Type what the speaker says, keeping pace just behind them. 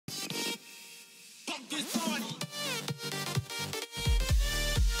this party.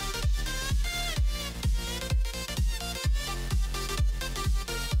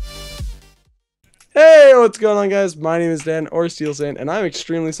 Hey, what's going on, guys? My name is Dan, or Steel Sand, and I'm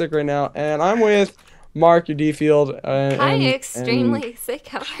extremely sick right now. And I'm with Mark Defield. Hi, extremely sick.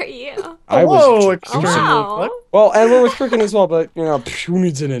 How are you? I Whoa, was extremely. Wow. well, and we're with Cricken as well. But you know, who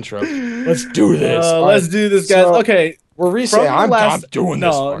needs an intro? Let's do this. All Let's right, do this, guys. so okay. We're resetting. From the I'm doing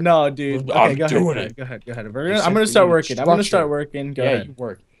this. No, Mark. no, dude. I'm Okay, go doing ahead. it. Go ahead. You I'm said gonna start we need working. I'm gonna start structure. working. Go Yeah, ahead. you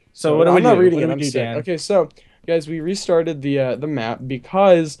work. So what do we I'm do? not reading What it. do I'm we do, sick. Dan? Okay, so guys, we restarted the map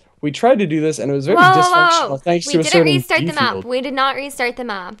because we tried to do this and it was very Whoa, dysfunctional. whoa. Thanks We to a didn't certain restart the map. Defield. We did not restart the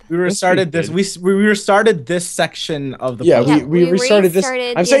map. We restarted Yes, this. We restarted this section of the. Yeah, puzzle. we restarted this.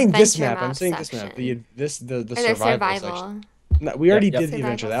 restarted I'm the saying this adventure map. I'm map saying this map. section. The Or the survival survival. section. No, we already Yep. did the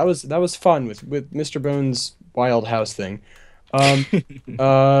adventure. Survival. That was fun with Mr. Bones' wild house thing.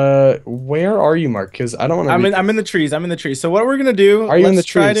 Where are you, Mark? Because I don't want to. I'm in the trees. I'm in the trees. So what we're gonna do? Are you in the let's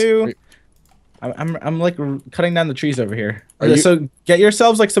try trees? to- I'm like cutting down the trees over here. Are you- So get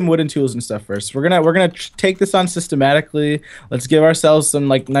yourselves like some wooden tools and stuff first. We're gonna take this on systematically. Let's give ourselves some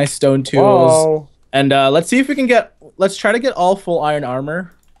like nice stone tools. Whoa. And let's see if we can get. Let's try to get all full iron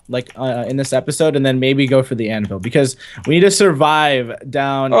armor, like in this episode, and then maybe go for the anvil because we need to survive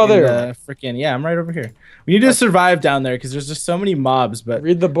down. Oh, in there you the freaking yeah, I'm right over here. We need to survive down there because there's just so many mobs. But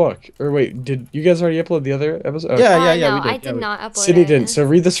Read the book. Or wait, did you guys already upload the other episode? Yeah, No, we I did. did Yeah, we- not upload Sydney it. didn't. So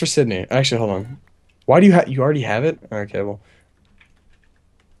read this for Sydney. Actually, hold on. Why do you already have it? Okay, well.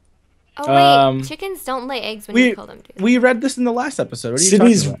 Oh wait, Um, chickens don't lay eggs when we you kill them. Do they? we read this in the last episode. What are you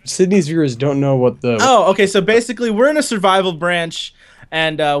talking about? Sydney's viewers don't know what the. Oh, okay. So basically, we're in a survival branch,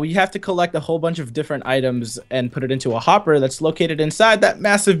 and we have to collect a whole bunch of different items and put it into a hopper that's located inside that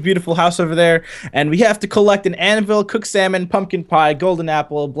massive, beautiful house over there. And we have to collect an anvil, cooked salmon, pumpkin pie, golden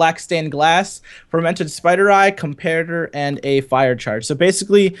apple, black stained glass, fermented spider eye, comparator, and a fire charge. So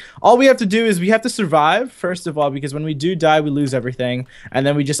basically, all we have to do is we have to survive, first of all, because when we do die, we lose everything. And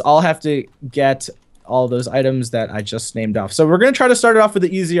then we just all have to get all those items that I just named off. So we're gonna try to start it off with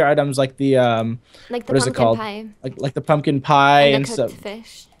the easier items like the Like the what is it pumpkin called? pie like the pumpkin pie and and the stuff. cooked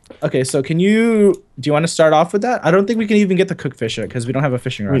fish. Okay, so do you want to start off with that? I don't think we can even get the cooked fish yet because we don't have a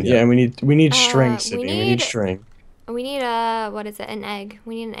fishing rod Yeah, yet. we need Uh, string, we Sydney. We need- need string. We need what is it? An egg.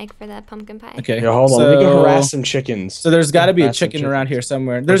 We need an egg for the pumpkin pie. Okay. Yeah, hold on. Let me go harass some chickens. So there's got to be a Harass some chicken around chickens. here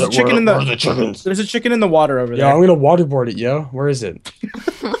somewhere. There's a Where- chicken in where are the the. chickens? There's a chicken in the water over Yeah, there. I'm gonna waterboard it, yo. Where is it?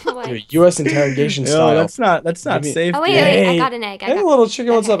 What? Dude, U.S. interrogation Yo, style. that's not Give me- safe. Oh wait, dude. wait, I Hey. got an egg. Hey, little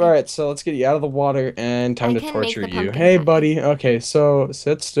chicken, what's up? Okay. All right, so let's get you out of the water and time I to can make torture the you. pumpkin Hey, pie. buddy. Okay, so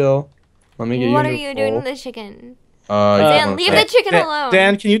sit still. Let me get you What are into you a doing bowl. to the chicken? Yeah, Dan, leave the chicken alone.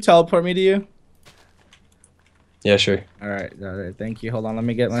 Dan, can you teleport me to you? Yeah, sure. All right, thank you. Hold on, let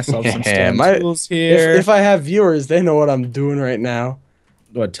me get myself some Yeah, stone tools here. If I have viewers, they know what I'm doing right now.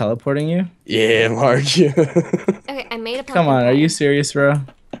 What, teleporting you? Yeah, Mark. Okay, I made a pumpkin Come on, pie. are you serious, bro?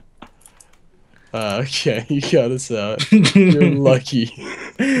 Okay, you got us out. You're lucky.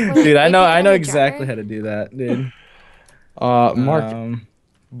 Dude, I Wait, know you put it in the exactly jar? how to do that, dude. Mark,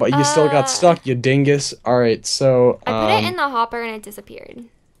 but you still got stuck, you dingus. All right, so I put it in the hopper and it disappeared.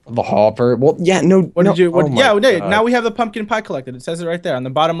 the hopper. Well, yeah, no. What no, did you? What, oh my yeah, God. now we have the pumpkin pie collected. It says it right there on the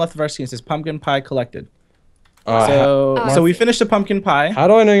bottom left of our screen. It says pumpkin pie collected. Uh, So, Oh, I so we see. finished the pumpkin pie. how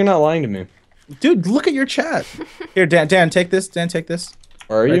do I know you're not lying to me? Dude, look at your chat. Here, Dan, take this. Dan, take this.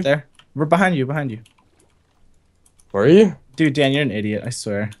 Where are Right you? there. We're behind you. Where are you? Dude, Dan, you're an idiot. I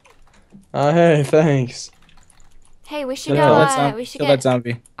swear. Hey, thanks. Hey, we should Kill go. that, kill that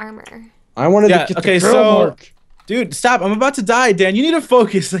zombie. Armor. I wanted Yeah, to get okay, the girl, so- Mark. Dude, stop! I'm about to die, Dan. You need to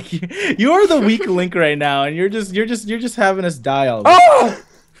focus. Like you are the weak link right now, and you're just having us die all. Ah!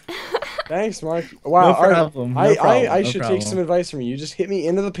 Thanks, Mark. Wow. No all right. problem, no I problem, no should problem. take some advice from you. You just hit me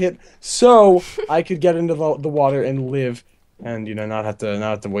into the pit so I could get into the water and live, and not have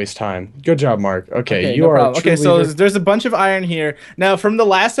to waste time. Good job, Mark. Okay, you no are. problem. A Okay, true so leader. there's a bunch of iron here. Now, from the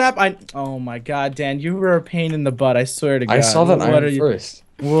last map, oh my God, Dan, you were a pain in the butt. I swear to God. I saw that What iron are you- first.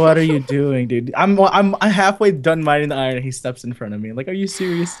 What are you doing, dude? I'm halfway done mining the iron, and he steps in front of me. Like, are you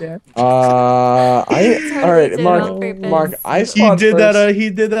serious, Dan? All right, did it Mark. on purpose. Mark, I He spawned did first. that. He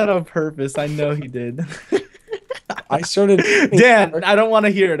did that on purpose. I know he did. I started. Dan, I don't want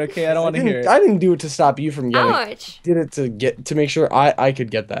to hear it. Okay, I don't want to hear it. I didn't do it to stop you from getting. Ouch. Did it to make sure I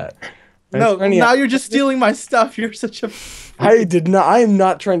could get that. No, Trying to- now you're just stealing my stuff. You're such a. I did not. I am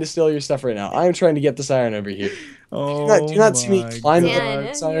not trying to steal your stuff right now. I am trying to get this iron over here. Oh, Do not see me my climb Dan,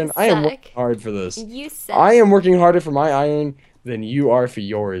 this you iron. I am suck. working hard for this. You said. I am working harder for my iron than you are for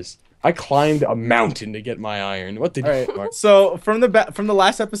yours. I climbed a mountain to get my iron. What did All you right. Mark? So from the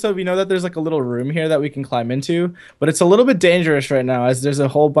last episode, we know that there's like a little room here that we can climb into, but it's a little bit dangerous right now as there's a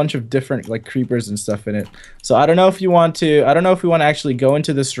whole bunch of different like creepers and stuff in it. So I don't know if you want to. I don't know if we want to actually go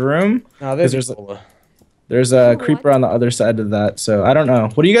into this room. No, 'Cause there's a creeper on the other side of that. So I don't know.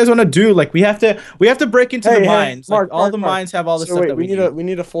 What do you guys want to do? Like we have to break into the mines. Mark, Like all Mark, the Mark. mines have all the So stuff wait, that we we need we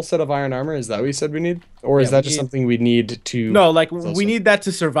need a full set of iron armor. Is that what you said we need, or is Yeah, that we just need- something we need to? No, like also- we need that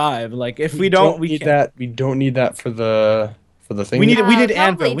to survive. Like if we don't, we need can't. that. We don't need that for the thing. We need Yeah, we need probably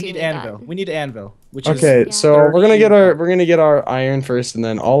anvil. do We need need anvil. that. We need anvil. Which Okay, Yeah. so we're gonna get our iron first, and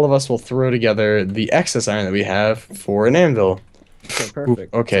then all of us will throw together the excess iron that we have for an anvil. okay, Ooh,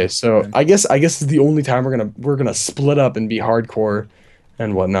 perfect. okay, so I guess it's the only time we're gonna split up and be hardcore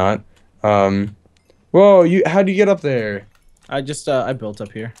and whatnot. Whoa, how do you get up there, I built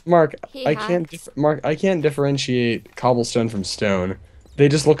up here. Mark? He I can't hacks. Mark. I can't differentiate cobblestone from stone. They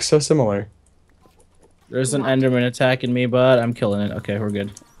just look so similar. There's an Enderman attacking me, but I'm killing it. Okay, we're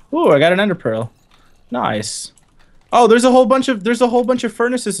good. Ooh, I got an Ender Pearl. Nice. Oh, there's a whole bunch of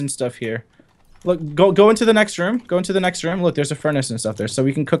furnaces and stuff here. Look, go into the next room. Go into the next room. Look, there's a furnace and stuff there, so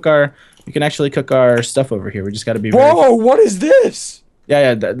we can actually cook our stuff over here. We just got to be very. Whoa! What is this?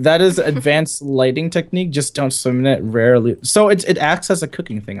 Yeah, that is advanced lighting technique. Just don't swim in it. Rarely. So it acts as a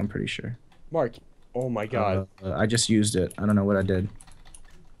cooking thing. I'm pretty sure. Mark. Oh my God. I just used it. I don't know what I did.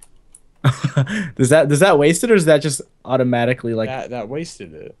 does that waste it, or is that just automatically like? That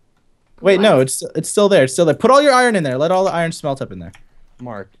wasted it. Wait, no, What? it's still there. It's still there. Put all your iron in there. Let all the iron smelt up in there.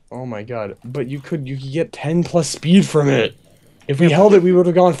 Mark, oh my God! But you could get 10 plus speed from it. If we held it, we would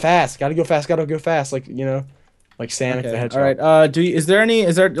have gone fast. Gotta go fast. Gotta go fast. Like like Sonic the Okay. Hedgehog. All right. Is there?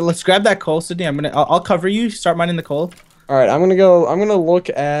 Let's grab that coal, Sydney. I'll cover you. Start mining the coal. All right, I'm gonna look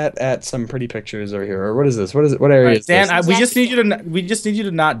at some pretty pictures over here. Or what is this? What All area right, is Dan, this? we just need you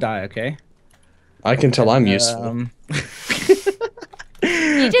to not die, okay? I can tell I'm useful.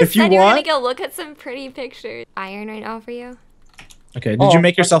 You just if you said you were gonna want. go look at some pretty pictures. Iron right now for you. Okay. Did Oh, you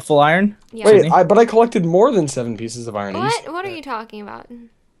make yourself full iron? Yeah. Wait, Sydney? but I collected more than 7 pieces of iron. What are you talking about?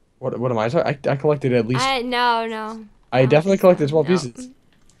 What am I talking? I collected at least. No. I definitely collected 12 No. pieces.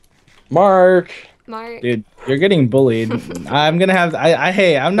 Mark. Mark. Dude, you're getting bullied. I'm gonna have.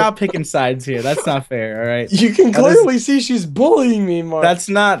 Hey, I'm not picking sides here. That's not fair. All right. You can That is- clearly see she's bullying me, Mark. That's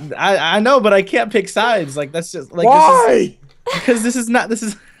not. I know, but I can't pick sides. Like that's just like. Why? Because this is not. This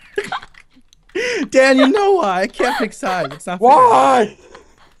is. Dan, you know why I can't pick sides. It's not. Fair. Why?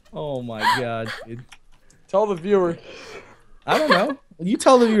 Oh my god, dude. Tell the viewer. I don't know. You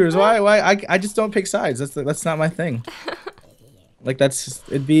tell the viewers why. I just don't pick sides. That's not my thing. Like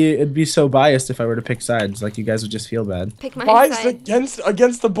it'd be so biased if I were to pick sides. Like you guys would just feel bad. Pick my Why is side.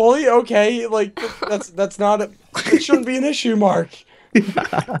 against the bully? Okay, like that's not it shouldn't be an issue, Mark.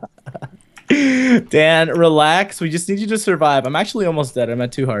 Dan, relax. We just need you to survive. I'm actually almost dead. I'm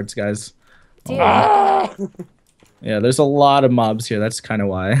at 2 hearts, guys. Dude, Ah! Yeah, there's a lot of mobs here. That's kind of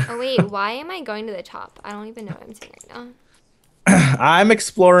why. oh wait, why am I going to the top? I don't even know what I'm saying right now. I'm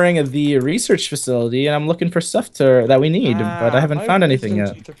exploring the research facility and I'm looking for stuff that we need, but I haven't My found anything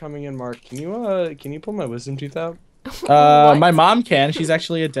wisdom yet. Teeth are coming in, Mark. Can you pull my wisdom tooth out? What? My mom can. She's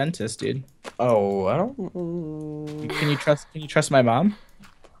actually a dentist, dude. Oh, I don't. Can you trust my mom?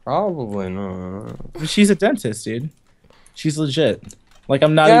 Probably not. She's a dentist, dude. She's legit. Like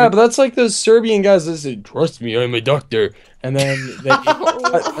I'm not Yeah, even but that's like those Serbian guys that say, "Trust me, I'm a doctor," and then they,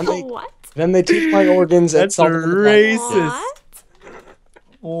 What? then they take my organs and That's sell them to the racist.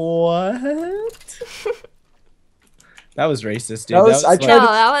 What? What? That was racist, dude. That was- I No, tried to-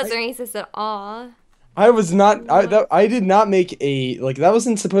 that wasn't racist at all. I was not. I did not make a like. That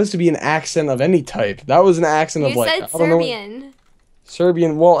wasn't supposed to be an accent of any type. That was an accent of You like. said I don't know what- Serbian.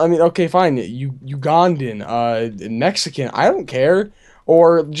 Serbian. Well, I mean, okay, fine. Ugandan, Mexican. I don't care.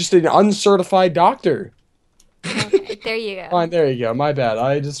 Or just an uncertified doctor. Okay, there you go. Fine, there you go. My bad.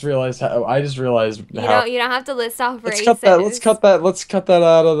 I just realized how. You don't have to list off Let's races. cut that. Let's cut that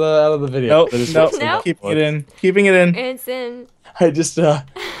out of the video. Nope, That is nope. not- Nope. Keeping it in. Keeping it in. It's in. I just well,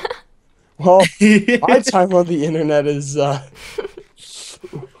 my time on the internet is ooh,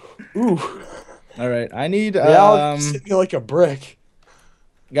 All right, I need reality hit me like a brick.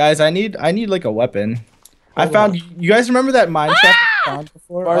 guys, I need like a weapon. I found you guys remember that mine shaft I found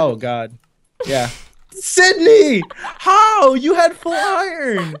before? Mark. Oh god. Yeah. Sydney! How? You had full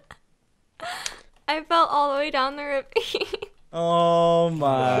iron. I fell all the way down the ravine. Oh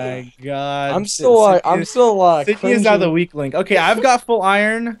my god. I'm still Sydney is now the cringing. weak link. Okay, I've got full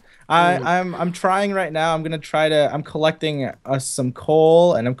iron. I'm trying right now. I'm collecting us some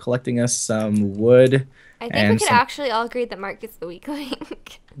coal and I'm collecting us some wood. I think And we could some- actually all agree that Mark is the weak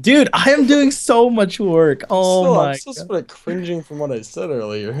link. Dude, I am doing so much work. Oh I'm my still sort of cringing from what I said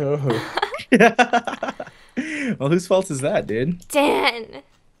earlier. god. Well, whose fault is that, dude? Dan,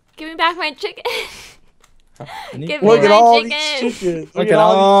 give me back my chicken. Give me Look at my all chicken. these chickens. Look at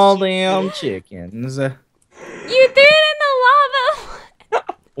all damn chickens. You threw it in the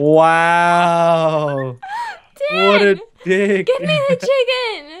lava. Wow. Dan, What a dick. give me the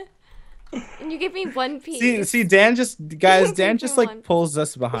chicken. And you give me one piece. See, Dan just guys, Dan just like One. pulls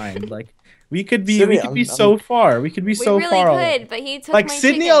us behind. Like we could be Sydney, so far. We could be We so really far. could, but he took Like my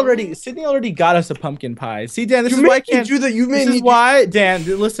Sydney chicken. already got us a pumpkin pie. See, Dan, this You is why I made me can't do that. You made This me is do- why, Dan,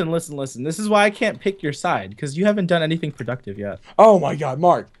 listen. This is why I can't pick your side because you haven't done anything productive yet. Oh my god,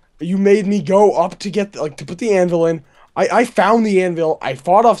 Mark. You made me go up to get to put the anvil in. I found the anvil. I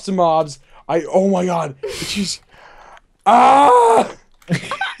fought off some mobs. Oh my god. She's ah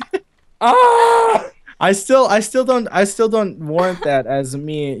ah. I still don't warrant that as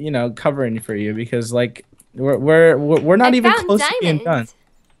me, covering for you because like we're not I even found close to being done. diamonds.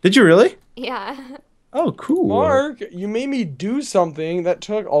 Did you really? Yeah. Oh, cool. Mark, you made me do something that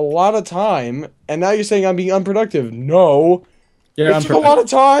took a lot of time, and now you're saying I'm being unproductive. No, Yeah, it took a lot of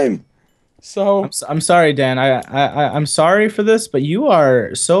time. So I'm sorry, Dan. I'm sorry for this, but you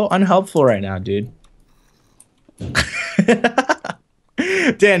are so unhelpful right now, dude.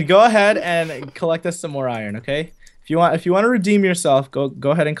 Dan, go ahead and collect us some more iron, okay? If you want to redeem yourself, go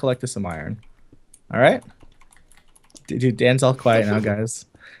ahead and collect us some iron. All right? Dude, Dan's all quiet now, guys.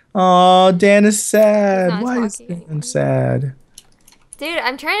 Oh, Dan is sad. not Why is talking Dan anymore. sad? Dude,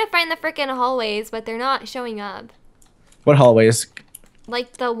 I'm trying to find the freaking hallways, but they're not showing up. What hallways?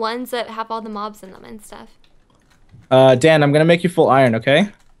 Like the ones that have all the mobs in them and stuff. Dan, I'm gonna make you full iron, okay?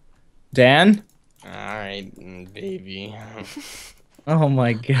 Dan? all right, baby. Oh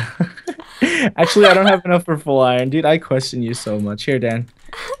my god. Actually, I don't have enough for full iron. Dude, I question you so much. Here, Dan.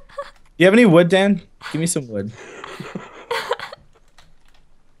 You have any wood, Dan? Give me some wood.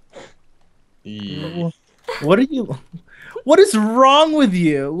 Yeah. What are you... What is wrong with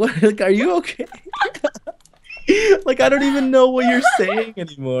you? Like, are you okay? Like, I don't even know what you're saying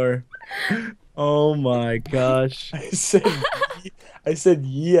anymore. Oh my gosh. I said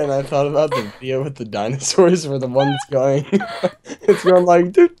yeah, and I thought about the video with the dinosaurs where the one's going. It's going like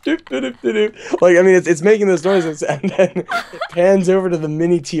doop, doop, doop, doop, doop. Like I mean it's making those noises and then it pans over to the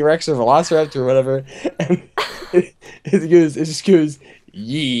mini T-Rex or Velociraptor or whatever and it just goes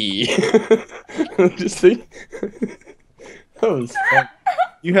yee. Just think that was fun.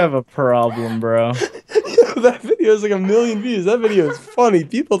 You have a problem, bro. That video is like 1 million views. That video is funny.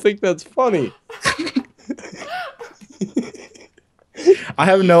 People think that's funny. I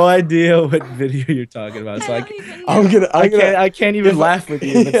have no idea what video you're talking about. So I I, don't even know. I can't even if laugh with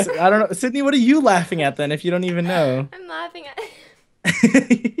you. But Yeah. I don't know. Sydney, what are you laughing at then if you don't even know? I'm laughing at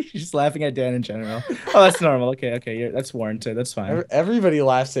You're just laughing at Dan in general. Oh, that's normal. Okay, that's warranted. That's fine. Everybody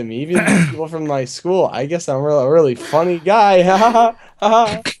laughs at me, even people from my school. I guess I'm a really funny guy. Ha ha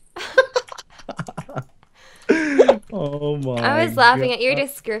ha. Oh my. I was laughing God. at your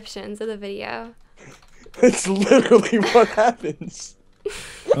descriptions of the video. It's literally what happens.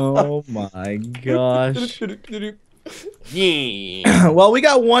 Oh my gosh. Yeah. Well, we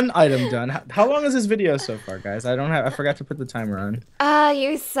got one item done. How long is this video so far, guys? I forgot to put the timer on.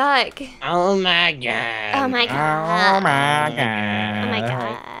 You suck. Oh my god. Oh my god. Oh my Oh my god.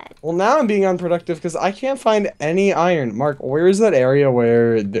 god. Well, now I'm being unproductive because I can't find any iron. Mark, where is that area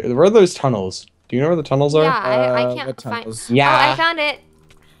where are those tunnels? Do you know where the tunnels are? Yeah, I What can't find. tunnels? Oh, I found it.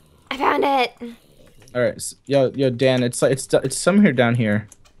 I found it. All right, yo, Dan, it's somewhere down here.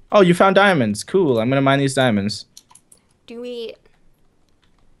 Oh, you found diamonds. Cool. I'm gonna mine these diamonds. Do we?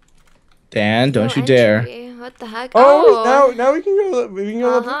 Dan, don't No you dare. entry. What the heck? Oh, now we can go. We can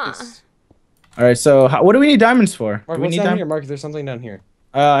go to that Uh-huh. place. All right, so what do we need diamonds for? Mark, Do we what's need down diamonds? here? Mark, there's something down here.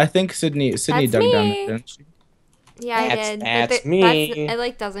 I think Sydney That's dug down me. there, didn't she? Yeah, I That's- did. But that's there- me. It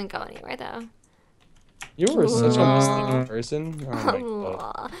like doesn't go anywhere though. You were such a Aw. misleading person. Oh my god.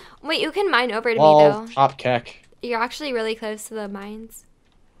 Aw. Wait, you can mine over to me Well, though. top keck. You're actually really close to the mines.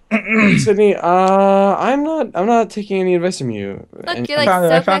 Sydney, I'm not taking any advice from you. Look, And- you're like found it,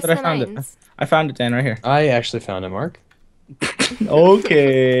 so I found close it, to I the found it. mines. I found it, Dan, right here. I actually found it, Mark.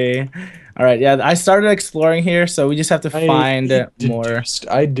 Okay. All right, yeah, I started exploring here, so we just have to find more.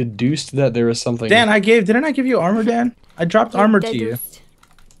 I deduced that there was something. Dan, didn't I give you armor, Dan? I dropped armor to you. Deduced.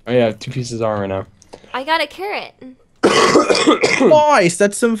 Oh yeah, 2 pieces of armor now. I got a carrot. Nice,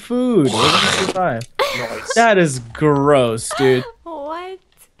 that's some food. We're gonna survive. Nice. That is gross, dude. What?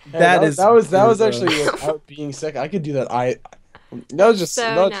 Hey, that is that was gross. actually without being sick. I could do that. That was just So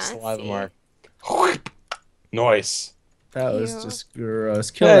saliva, nasty. Mark. Nice. That was Ew. just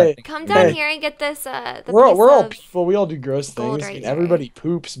gross. Kill Hey. that. Come down Hey. here and get this. The We're piece all of- people. We all do gross gold things. right and here. everybody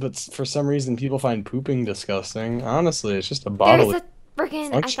poops, but for some reason people find pooping disgusting. Honestly, it's just a There's bodily. a freaking.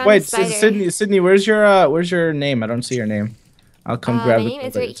 I function. found Wait, a spider. Sydney, where's your name? I don't see your name. I'll come grab my the name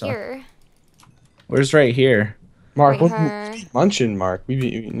is gold right yourself. here. Where's right here? Mark, Right what here. munching, Mark? I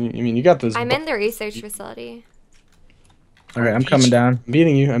mean, you got this. I'm in the research facility. All right, I'm coming down. I'm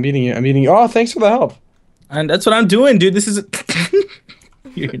beating you. I'm beating you. I'm beating you. Oh, thanks for the help. And that's what I'm doing, dude. This is.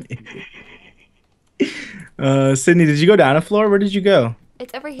 You're an idiot. Sydney, did you go down a floor? Where did you go?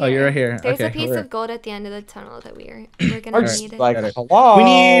 It's over here. Oh, you're right here. There's Okay, a piece where? of gold at the end of the tunnel that we're gonna Mark's need. like, Got it. hello.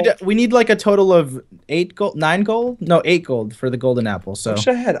 We need like a total of 9 gold. No, 8 gold for the golden apple. So. Wish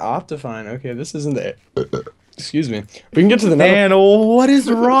I had Optifine. Okay, this isn't the. Excuse me. We can get to the nether. Man, what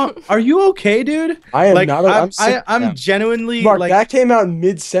is wrong? Are you okay, dude? I am Like, not. I'm sick I'm now. genuinely Mark, like. that came out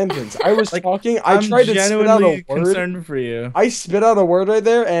mid-sentence. I was Like, talking. I I'm tried to spit out genuinely a word. concerned for you. I spit out a word right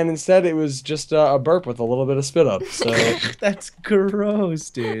there, and instead it was just a burp with a little bit of spit up. So, That's gross,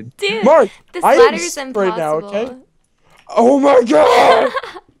 dude. Dude, Mark, this I am ladder's sick impossible. right now. Okay. Oh my god!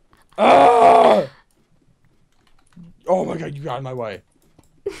 Ah! Oh my god! You got in my way.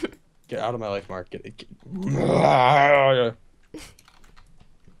 Get out of my life, Mark.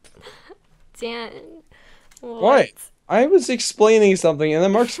 Dan. What? I was explaining something, and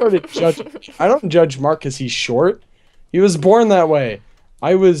then Mark started judging me. I don't judge Mark because he's short. He was born that way.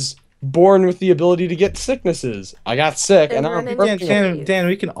 I was born with the ability to get sicknesses. I got sick, and now I'm Everyone burping. in- Dan,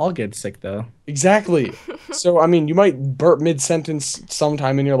 we can all get sick though. Exactly. So, I mean, you might burp mid-sentence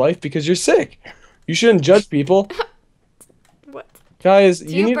sometime in your life because you're sick. You shouldn't judge people. What? Guys,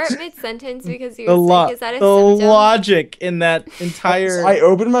 Do you you need burp to... mid-sentence because you're The sick? Is that a the symptom? logic in that entire I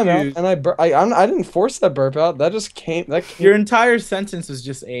opened my mouth Dude. and I didn't force that burp out. That just came. your entire sentence was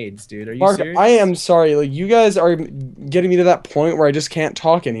just AIDS, dude. Are you Mark, serious? I am sorry. Like, you guys are getting me to that point where I just can't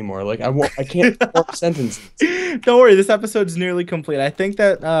talk anymore. Like, I can't form sentences. Don't worry, this episode's nearly complete. I think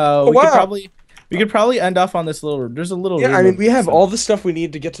that wow. we could probably end off on this little. There's a little. Yeah, I room mean, of we have some- all the stuff we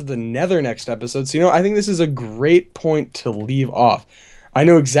need to get to the Nether next episode. So, I think this is a great point to leave off. I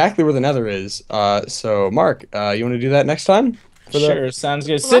know exactly where the Nether is. So, Mark, you want to do that next time? Sure, sounds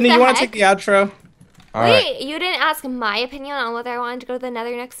good. What Sydney, the you want to heck? take the outro? All right. Wait, you didn't ask my opinion on whether I wanted to go to the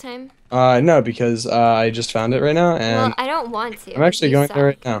Nether next time? No, because I just found it right now, and Well, I don't want to. I'm actually You going suck. there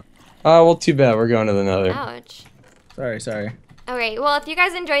right now. Well, too bad. We're going to the Nether. Ouch. Sorry. Alright, well, if you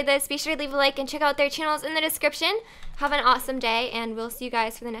guys enjoyed this, be sure to leave a like and check out their channels in the description. Have an awesome day, and we'll see you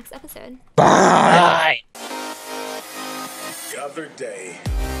guys for the next episode. Bye. The other day.